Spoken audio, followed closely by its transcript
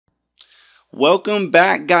Welcome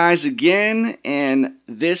back, guys, again, and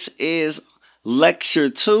this is lecture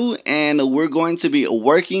 2, and we're going to be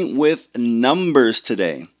working with numbers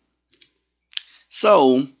today.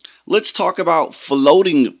 So let's talk about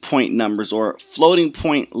floating point numbers or floating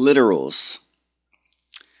point literals.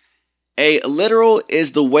 A literal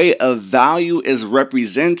is the way a value is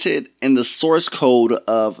represented in the source code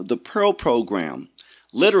of the Perl program.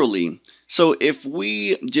 Literally. So if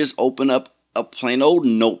we just open up a plain old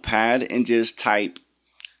Notepad and just type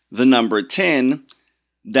the number 10,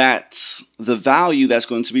 that's the value that's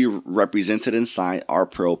going to be represented inside our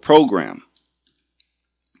Perl program.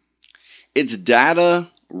 It's data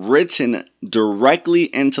written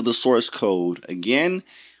directly into the source code. Again,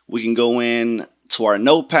 we can go in to our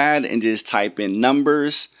Notepad and just type in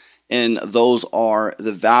numbers, and those are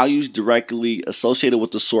the values directly associated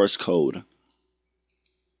with the source code.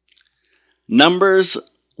 Numbers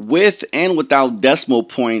with and without decimal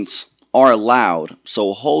points are allowed,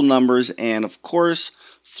 so whole numbers and of course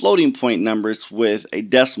floating point numbers with a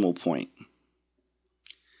decimal point,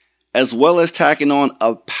 as well as tacking on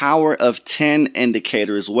a power of 10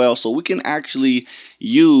 indicator as well. So we can actually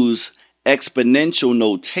use exponential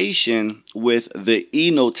notation with the E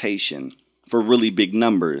notation for really big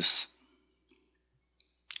numbers.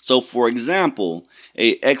 So for example,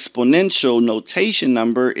 a exponential notation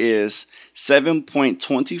number is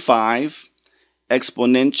 7.25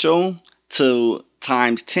 exponential to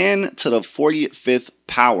times 10 to the 45th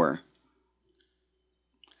power.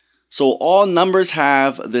 So all numbers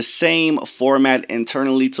have the same format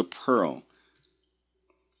internally to Perl.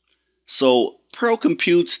 So Perl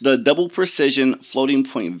computes the double precision floating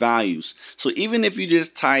point values. So even if you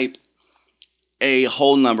just type a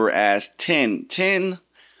whole number as 10,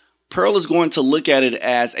 Perl is going to look at it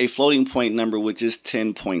as a floating point number, which is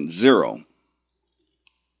 10.0.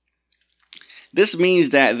 This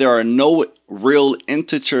means that there are no real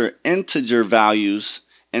integer values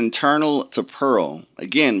internal to Perl.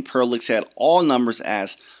 Again, Perl looks at all numbers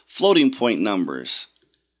as floating point numbers.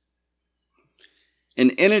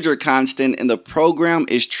 An integer constant in the program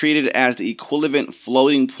is treated as the equivalent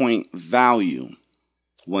floating point value.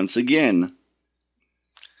 Once again,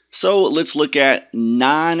 so let's look at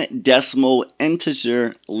non-decimal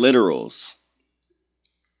integer literals.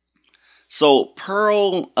 So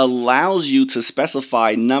Perl allows you to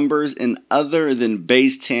specify numbers in other than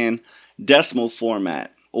base 10 decimal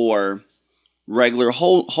format or regular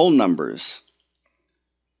whole numbers.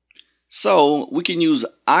 So we can use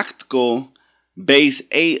octal base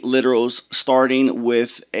 8 literals starting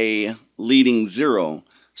with a leading 0.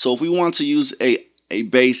 So if we want to use a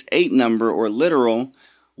base 8 number or literal,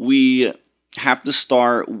 we have to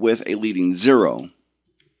start with a leading 0.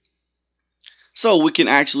 So we can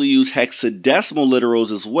actually use hexadecimal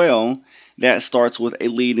literals as well. That starts with a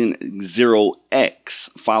leading 0x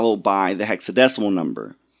followed by the hexadecimal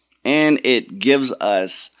number. And it gives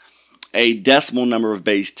us a decimal number of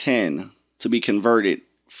base 10 to be converted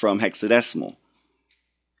from hexadecimal.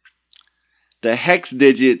 The hex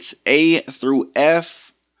digits A through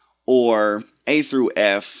F or A through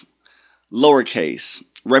F lowercase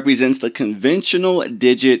represents the conventional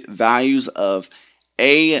digit values of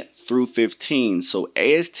A through 15. So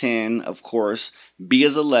A is 10, of course, B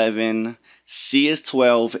is 11, C is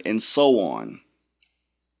 12, and so on.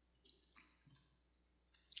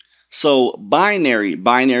 So binary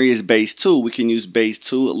is base 2. We can use base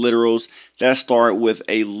 2 literals that start with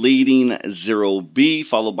a leading 0b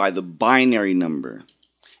followed by the binary number.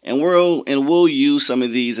 And we'll use some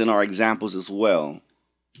of these in our examples as well.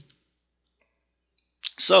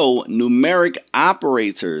 So numeric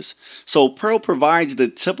operators. So Perl provides the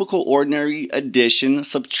typical ordinary addition,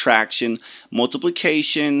 subtraction,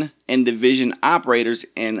 multiplication, and division operators,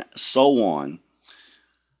 and so on.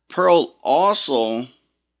 Perl also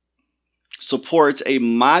supports a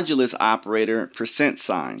modulus operator,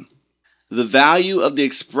 %. The value of the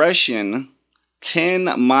expression 10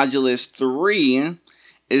 modulus 3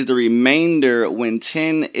 is the remainder when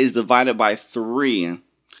 10 is divided by 3,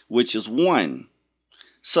 which is 1.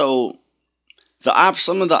 So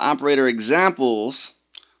some of the operator examples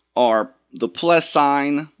are the plus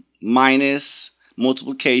sign, minus,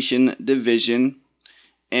 multiplication, division,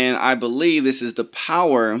 and I believe this is the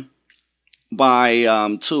power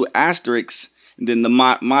by 2 asterisks, and then the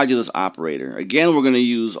modulus operator. Again, we're going to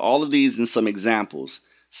use all of these in some examples.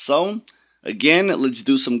 So again, let's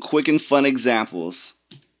do some quick and fun examples.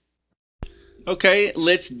 Okay,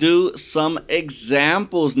 let's do some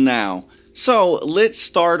examples now. So let's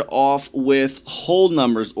start off with whole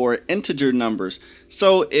numbers or integer numbers.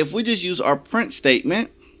 So if we just use our print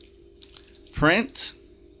statement, print,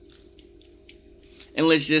 and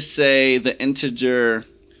let's just say the integer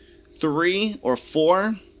 3 or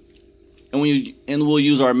 4, and we'll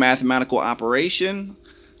use our mathematical operation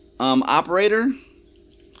operator.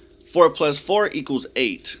 4 plus 4 equals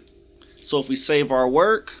 8. So if we save our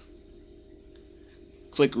work,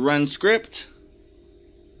 click run script,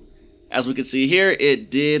 as we can see here, it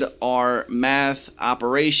did our math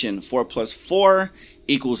operation. 4 plus 4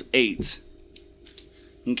 equals 8.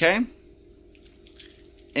 Okay?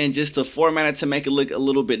 And just to format it to make it look a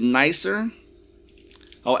little bit nicer,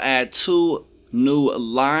 I'll add 2 new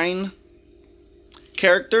line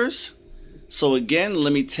characters. So again,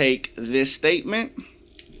 let me take this statement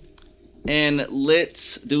and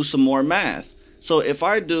let's do some more math. So if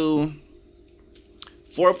I do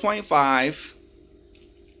 4.5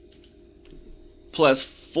 plus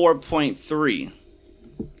 4.3,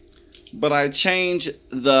 but I change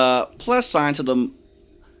the plus sign to the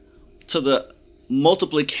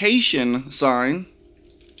multiplication sign,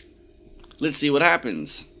 let's see what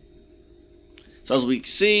happens. So as we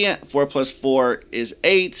see, 4 plus 4 is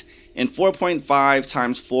 8, and 4.5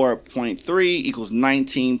 times 4.3 equals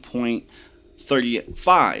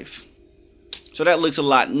 19.35. So that looks a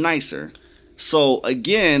lot nicer. So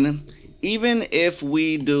again, even if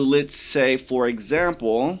we do, let's say for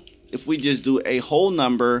example, if we just do a whole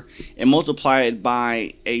number and multiply it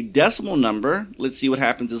by a decimal number, let's see what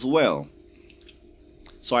happens as well.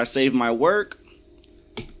 So I save my work,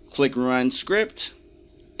 click run script,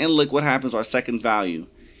 and look what happens, our second value.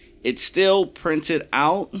 It still printed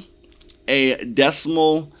out a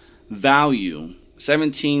decimal value,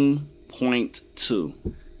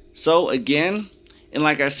 17.2. So again, and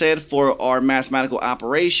like I said, for our mathematical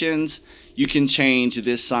operations, you can change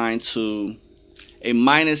this sign to a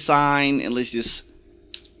minus sign, and let's just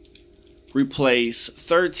replace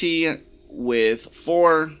 30 with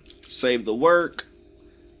 4, save the work,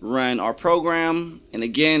 run our program, and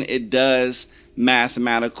again, it does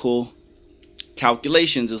mathematical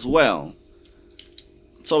calculations as well.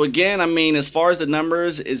 So again, I mean, as far as the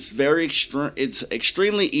numbers, it's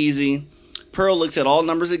extremely easy. Perl looks at all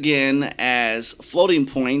numbers again as floating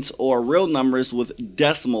points or real numbers with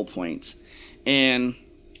decimal points. And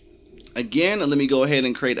again, let me go ahead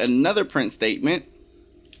and create another print statement.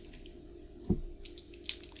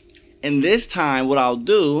 And this time what I'll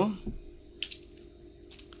do,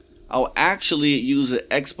 I'll actually use an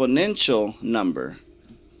exponential number.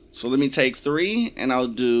 So let me take 3 and I'll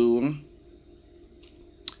do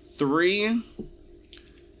 3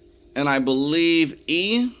 and I believe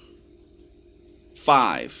E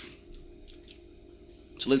 5.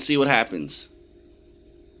 So let's see what happens.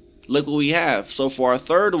 Look what we have. So for our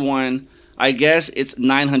third one, I guess it's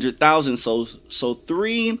 900,000. So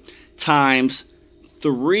 3 times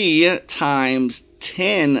 3 times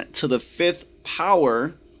 10 to the 5th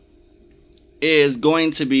power is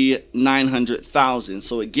going to be 900,000.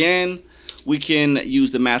 So again, we can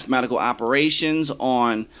use the mathematical operations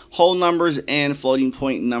on whole numbers and floating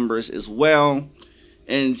point numbers as well.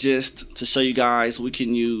 And just to show you guys, we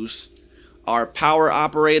can use our power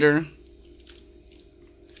operator.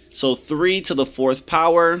 So 3 to the 4th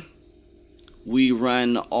power, we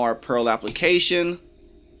run our Perl application,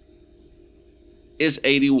 is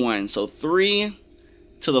 81. So 3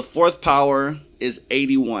 to the 4th power is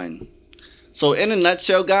 81. So in a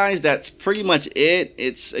nutshell, guys, that's pretty much it.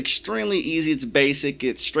 It's extremely easy, it's basic,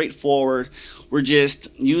 it's straightforward. We're just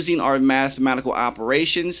using our mathematical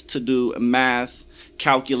operations to do math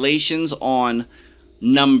calculations on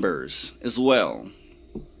numbers as well.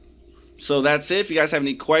 So that's it. If you guys have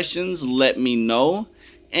any questions, let me know,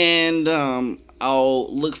 and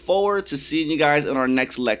I'll look forward to seeing you guys in our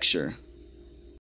next lecture.